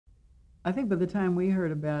I think by the time we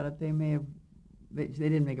heard about it, they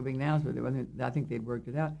didn't make a big announcement. I think they'd worked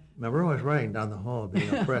it out. Now, we're always running down the hall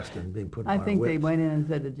being oppressed and being put on I our think they whips. went in and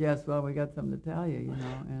said to Jess, well, we got something to tell you,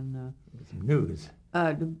 and Some news.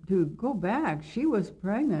 to go back, she was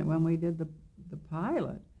pregnant when we did the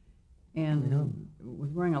pilot, and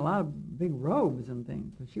was wearing a lot of big robes and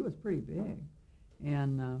things, so she was pretty big.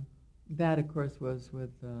 And that, of course, was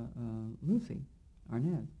with Lucy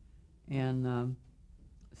Arnaz. And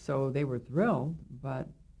so they were thrilled, but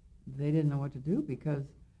they didn't know what to do because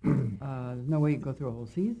there's no way you go through a whole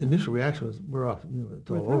season. The initial reaction was, we're off, it's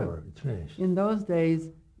all over, it's finished. In those days,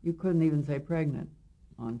 you couldn't even say pregnant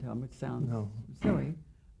on television, which sounds silly.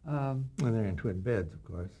 And they're in twin beds, of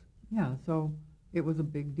course. Yeah, so it was a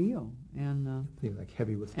big deal. And Seemed like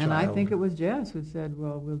heavy with and child. I think it was Jess who said,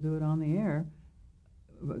 well, we'll do it on the air,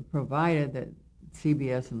 provided that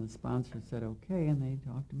CBS and the sponsor said okay, and they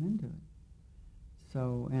talked him into it.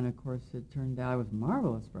 So, and of course, it turned out it was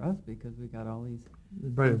marvelous for us because we got all these...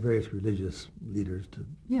 Various religious leaders to...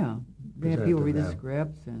 Yeah, they had people read the them.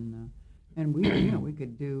 scripts, and we, we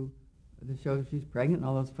could do the show she's pregnant and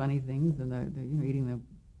all those funny things, and eating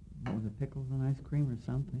what was it, pickles and ice cream or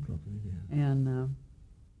something. Yeah.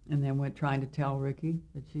 And then went trying to tell Ricky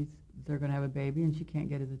that they're going to have a baby and she can't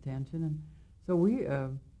get his attention, and so we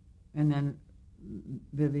and then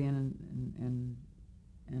Vivian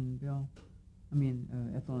and Bill,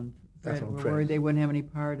 Ethel and Fred were worried they wouldn't have any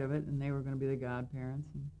part of it, and they were going to be the godparents.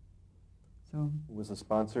 And so was the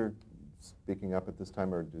sponsor speaking up at this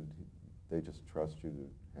time, or did they just trust you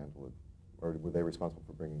to handle it, or were they responsible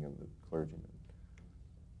for bringing in the clergyman?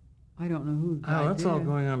 I don't know who. That's all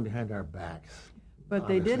going on behind our backs. But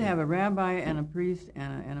they did have a rabbi and a priest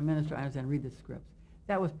and a minister, I understand, read the scripts.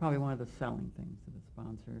 That was probably one of the selling things to the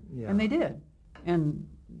sponsor. Yeah. And they did. And,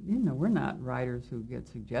 we're not writers who get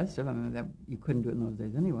suggestive. That you couldn't do it in those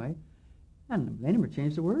days anyway. And they never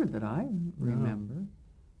changed a word that I remember.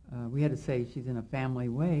 We had to say she's in a family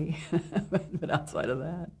way, but outside of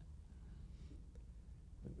that.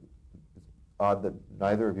 It's odd that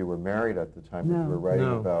neither of you were married at the time, but you were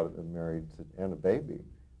writing about a married and a baby.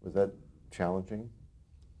 Was that challenging?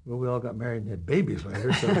 Well, we all got married and had babies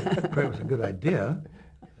later, so it probably was a good idea.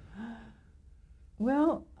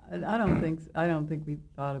 Well, I don't think we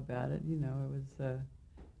thought about it. It was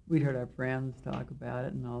we'd heard our friends talk about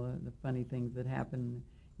it and all the funny things that happen.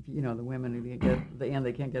 The women who get at the end,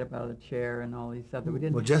 they can't get up out of the chair and all these stuff that we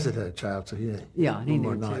didn't. Well, Jess had a child, so he knew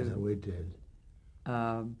more too. knowledge than we did.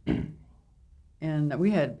 And we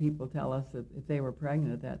had people tell us that if they were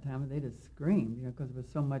pregnant at that time, they just screamed, because there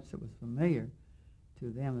was so much that was familiar to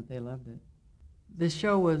them that they loved it. The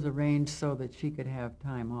show was arranged so that she could have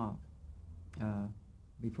time off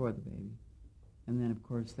before the baby. And then, of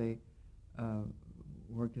course, they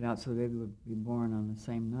worked it out so the baby would be born on the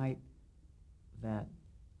same night that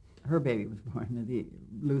her baby was born,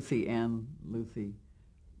 Lucy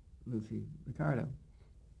Ricardo.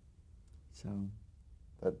 So...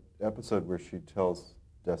 That episode where she tells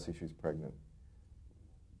Desi she's pregnant,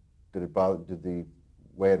 did the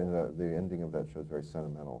way it ended up, the ending of that show is very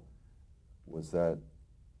sentimental.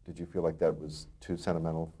 Did you feel like that was too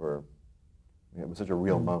sentimental for, it was such a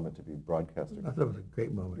real moment to be broadcasting? I thought it was a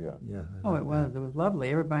great moment. Yeah. Oh, it was. It was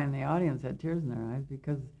lovely. Everybody in the audience had tears in their eyes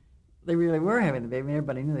because they really were having the baby.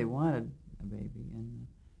 Everybody knew they wanted a baby. And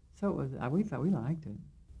so it was, we liked it.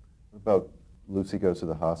 What about Lucy goes to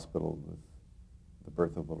the hospital with the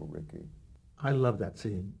birth of little Ricky? I love that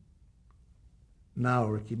scene. Now,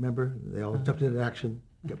 Ricky, remember? They all jumped into action,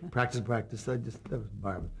 practice. That was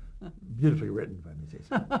marvelous. Beautifully written, if I may say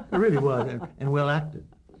so. It really was, and well acted,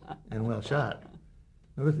 and well shot.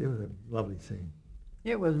 It was a lovely scene.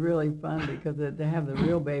 It was really fun because to have the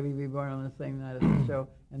real baby be born on the same night as the show,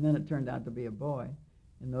 and then it turned out to be a boy.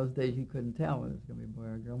 In those days, you couldn't tell whether it was going to be a boy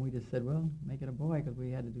or a girl. And we just said, well, make it a boy because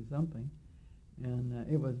we had to do something. And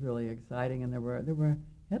it was really exciting, and there were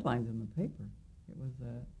headlines in the paper. It was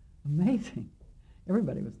amazing.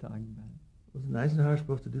 Everybody was talking about it. Was Eisenhower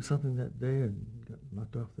supposed to do something that day and got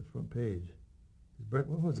knocked off the front page? What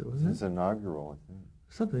was it? Wasn't it? His inaugural, I think.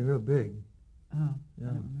 Something real big. Oh, yeah.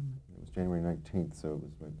 I don't remember. It was January 19th, so it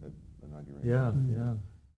was the inauguration. Yeah.